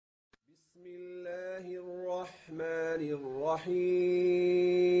بسم الله الرحمن الرحيم.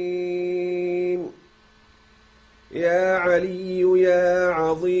 يا علي يا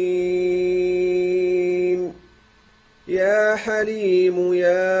عظيم، يا حليم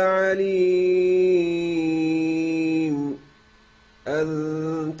يا عليم،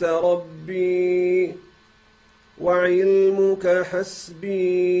 أنت ربي وعلمك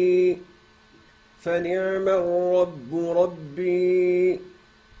حسبي، فنعم الرب ربي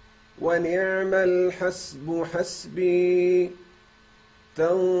ونعم الحسب حسبي،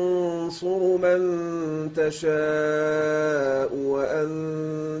 تنصر من تشاء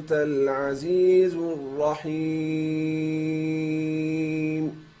وأنت العزيز الرحيم.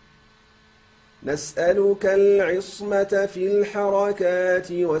 نسألك العصمة في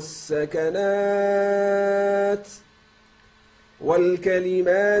الحركات والسكنات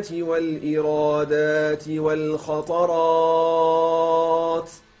والكلمات والإرادات والخطرات،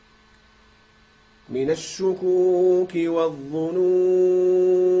 من الشكوك والظنون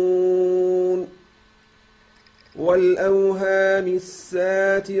والأوهام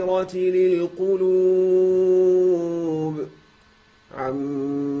الساترة للقلوب عن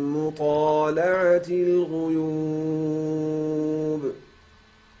مطالعة الغيوب.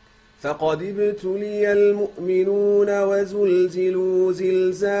 فقد ابتلي المؤمنون وزلزلوا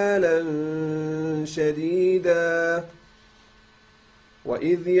زلزالا شديدا،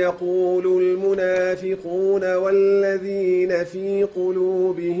 وإذ يقول المنافقون والذين في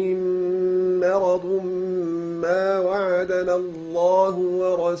قلوبهم مرض ما وعدنا الله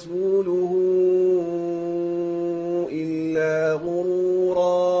ورسوله إلا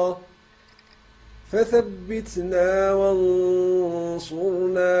غرورا، فثبتنا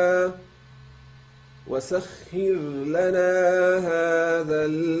وانصرنا وسخر لنا هذا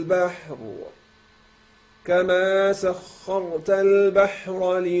البحر كما سخرت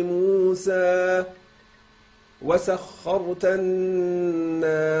البحر لموسى، وسخرت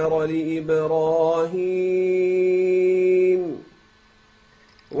النار لإبراهيم،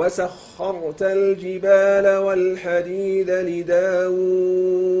 وسخرت الجبال والحديد لداود،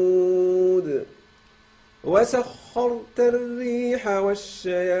 وسخرت الريح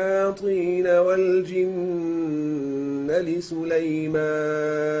والشياطين والجن لسليمان،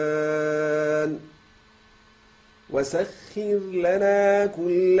 وسخر لنا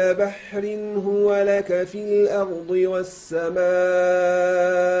كل بحر هو لك في الأرض والسماء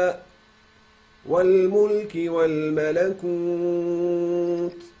والملك والملكوت،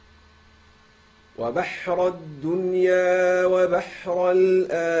 وبحر الدنيا وبحر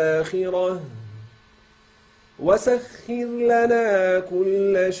الآخرة، وسخر لنا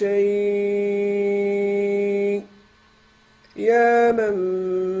كل شيء، يا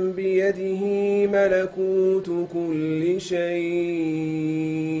من بيده ملكوت كل شيء.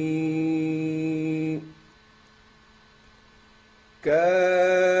 كافها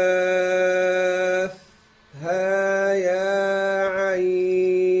يا عين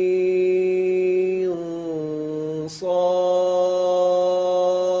صاد،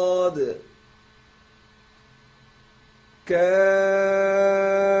 كافها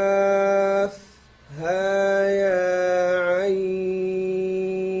يا عين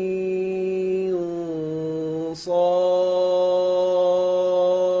صاد،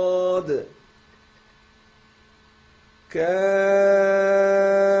 كافها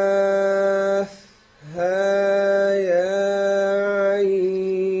يا عين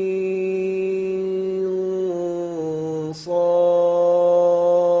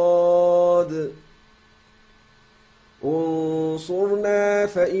صاد. انصرنا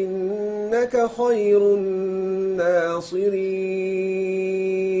فإنك خير الناصرين،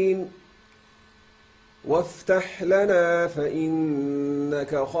 وافتح لنا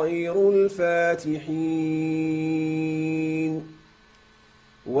فإنك خير الفاتحين،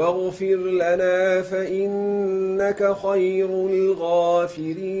 واغفر لنا فإنك خير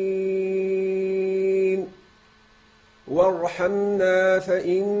الغافرين، وارحمنا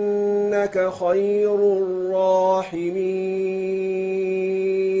فإنك خير الراحمين،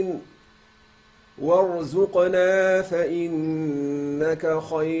 وارزقنا فإنك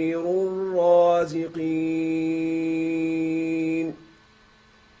خير الرازقين،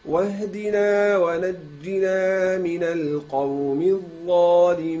 واهدنا ونجنا من القوم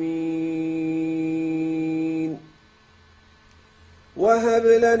الظالمين. وهب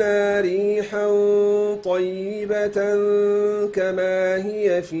لنا ريحا طيبة كما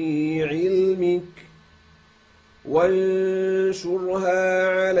هي في علمك، وانشرها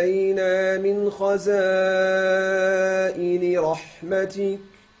علينا من خزائن رحمتك،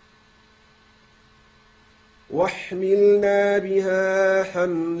 واحملنا بها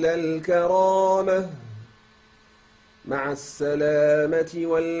حمل الكرامة مع السلامة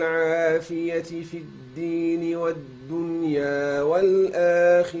والعافية في الدين والدنيا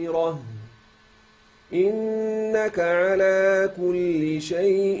والآخرة إنك على كل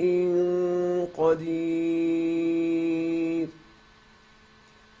شيء قدير.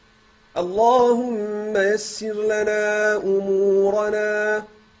 اللهم يسر لنا أمورنا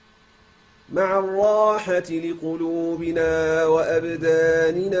مع الراحة لقلوبنا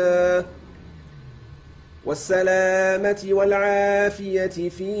وأبداننا والسلامة والعافية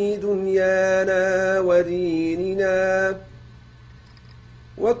في دنيانا وديننا،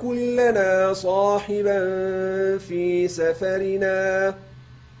 وكلنا صاحبا في سفرنا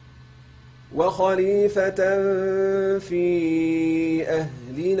وخليفة في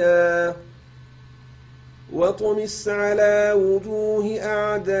أهلنا، واطمس على وجوه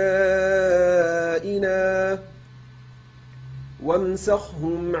أعدائنا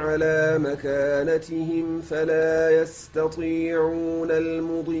وامسخهم على مكانتهم فلا يستطيعون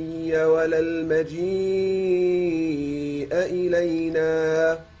المضي ولا المجيء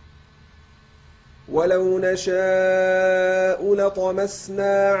إلينا. ولو نشاء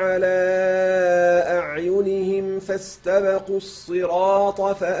لطمسنا على أعينهم فاستبقوا الصراط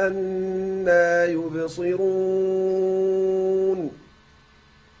فأنى يبصرون.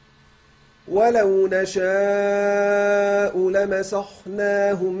 ولو نشاء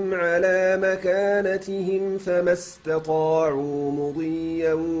لمسخناهم على مكانتهم فما استطاعوا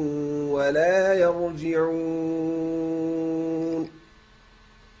مضيا ولا يرجعون.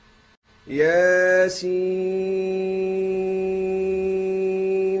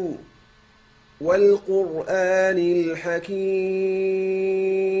 ياسين والقرآن الحكيم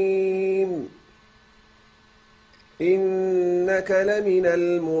إنك لمن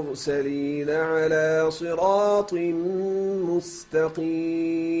المرسلين على صراط مستقيم.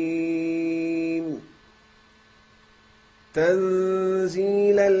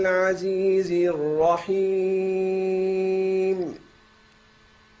 تنزيل العزيز الرحيم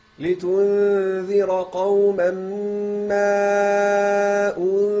لتنذر قوما ما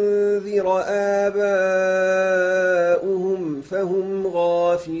أنذر آباؤهم فهم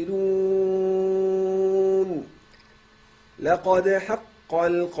غافلون. لقد حق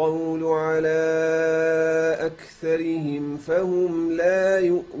القول على أكثرهم فهم لا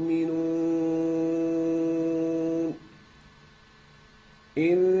يؤمنون.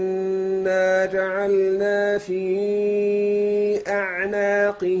 إنا جعلنا في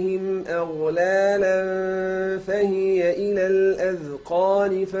أعناقهم أغلالا فهي إلى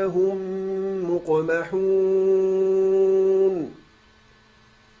الأذقان فهم مقمحون.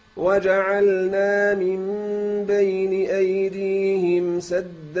 وجعلنا من بين أيديهم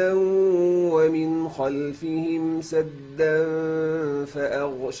سدا ومن خلفهم سدا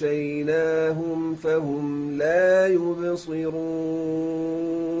فأغشيناهم فهم لا يبصرون.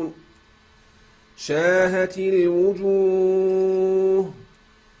 شاهت الوجوه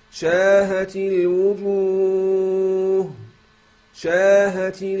شاهت الوجوه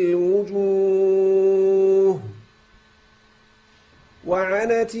شاهت الوجوه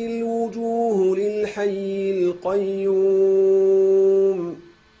وعنت الوجوه للحي القيوم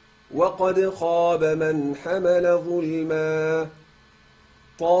وقد خاب من حمل ظلما.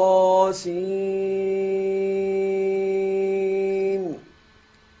 طاسين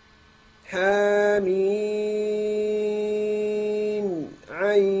حامين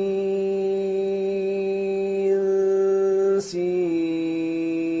عين سين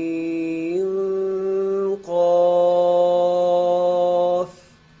قاف.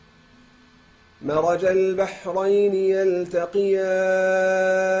 مرج البحرين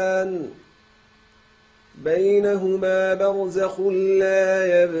يلتقيان بينهما برزخ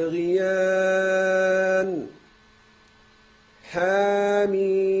لا يبغيان. حاميم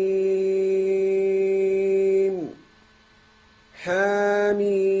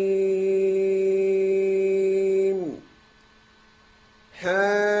حاميم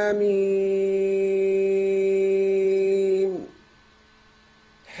حاميم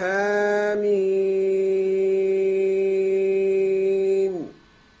حاميم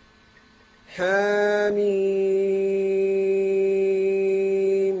حاميم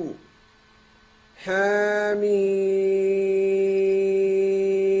حاميم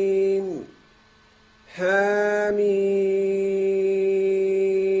حاميم.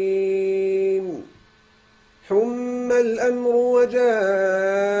 حم الأمر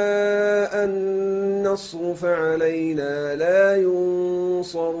وجاء النصر فعلينا لا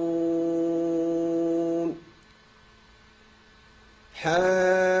ينصرون.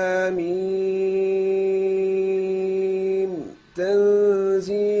 حاميم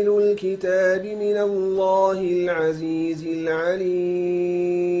الكتاب من الله العزيز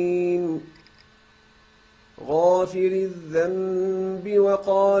العليم غافر الذنب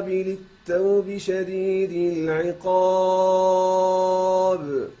وقابل التوب شديد العقاب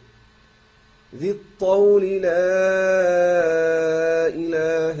ذي الطول لا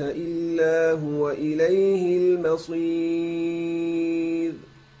إله إلا هو إليه المصير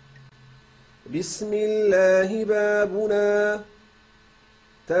بسم الله بابنا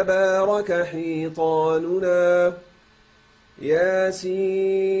تبارك حيطاننا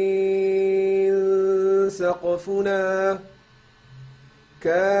ياسين سقفنا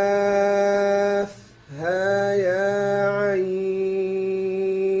كافها يا عين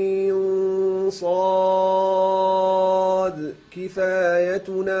صاد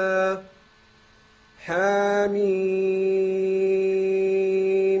كفايتنا حاميم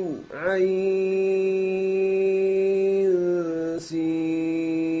عين سين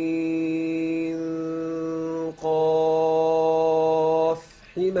قاف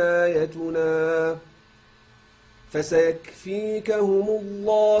حمايتنا فسيكفيكهم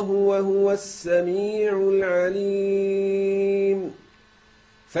الله وهو السميع العليم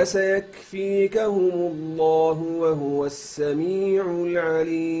فسيكفيكهم الله وهو السميع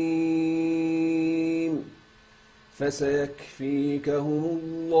العليم فسيكفيكهم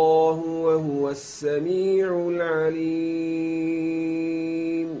الله وهو السميع العليم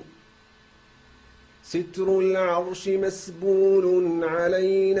ستر العرش مسبول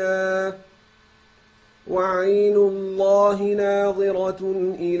علينا وعين الله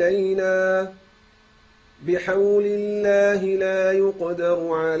ناظرة إلينا بحول الله لا يقدر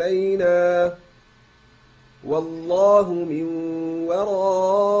علينا والله من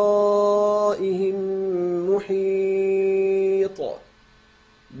ورائهم محيط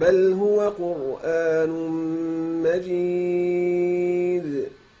بل هو قرآن مجيد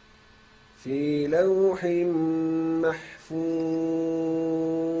في لوح محفوظ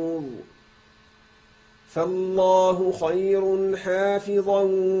فالله خير حافظا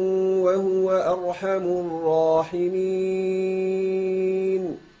وهو أرحم الراحمين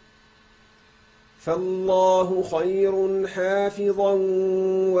فالله خير حافظا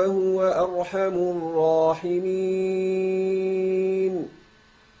وهو أرحم الراحمين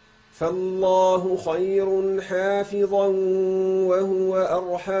فالله خير حافظا وهو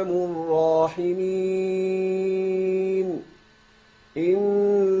أرحم الراحمين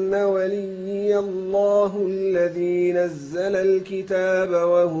إن وليي الله الذي نزل الكتاب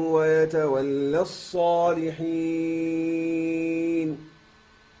وهو يتولى الصالحين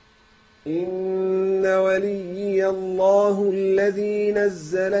إن وليي الله الذي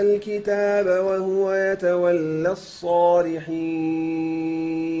نزل الكتاب وهو يتولى الصالحين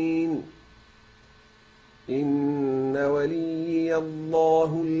إن وليي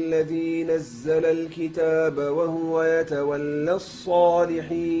الله الذي نزل الكتاب وهو يتولى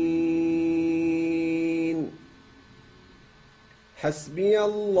الصالحين حسبي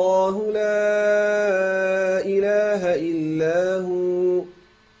الله لا إله إلا هو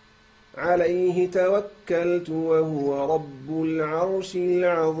عليه توكلت وهو رب العرش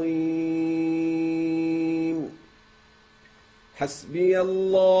العظيم حسبي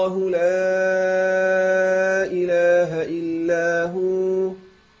الله لا إله إلا هو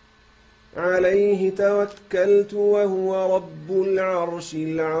عليه توكلت وهو رب العرش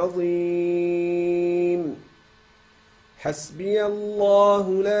العظيم حسبي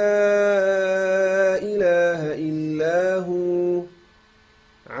الله لا إله إلا هو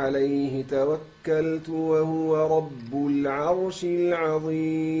عليه توكلت وهو رب العرش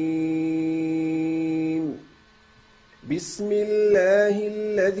العظيم بسم الله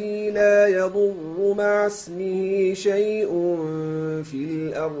الذي لا يضر مع اسمه شيء في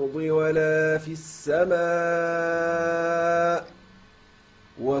الأرض ولا في السماء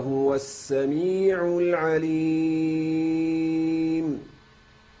وهو السميع العليم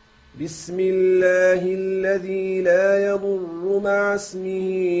بسم الله الذي لا يضر مع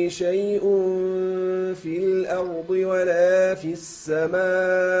اسمه شيء في الأرض ولا في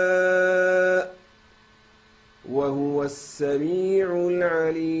السماء وهو السميع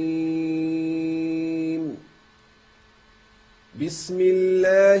العليم بسم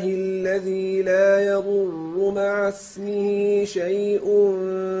الله الذي لا يضر مع اسمه شيء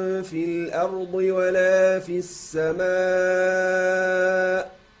في الأرض ولا في السماء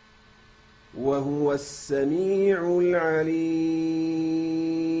وهو السميع العليم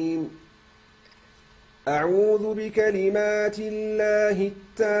أعوذ بكلمات الله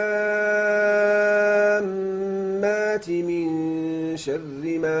التامات من شر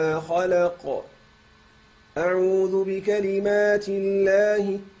ما خلق أعوذ بكلمات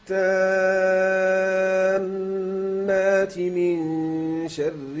الله التامات من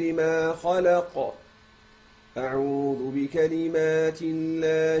شر ما خلق أعوذ بكلمات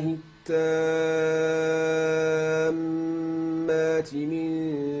الله التامات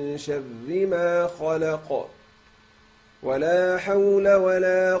من شر ما خلق ولا حول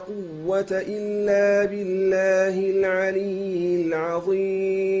ولا قوة إلا بالله العلي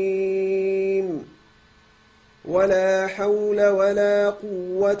العظيم ولا حول ولا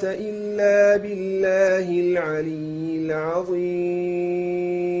قوة إلا بالله العلي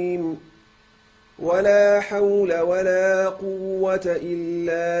العظيم ولا حول ولا قوة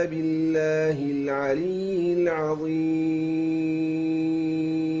إلا بالله العلي العظيم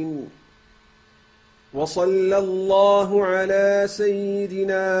وصلى الله على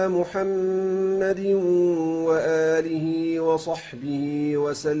سيدنا محمد وآله وصحبه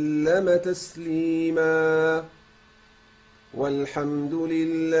وسلم تسليما والحمد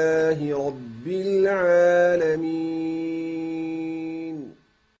لله رب العالمين.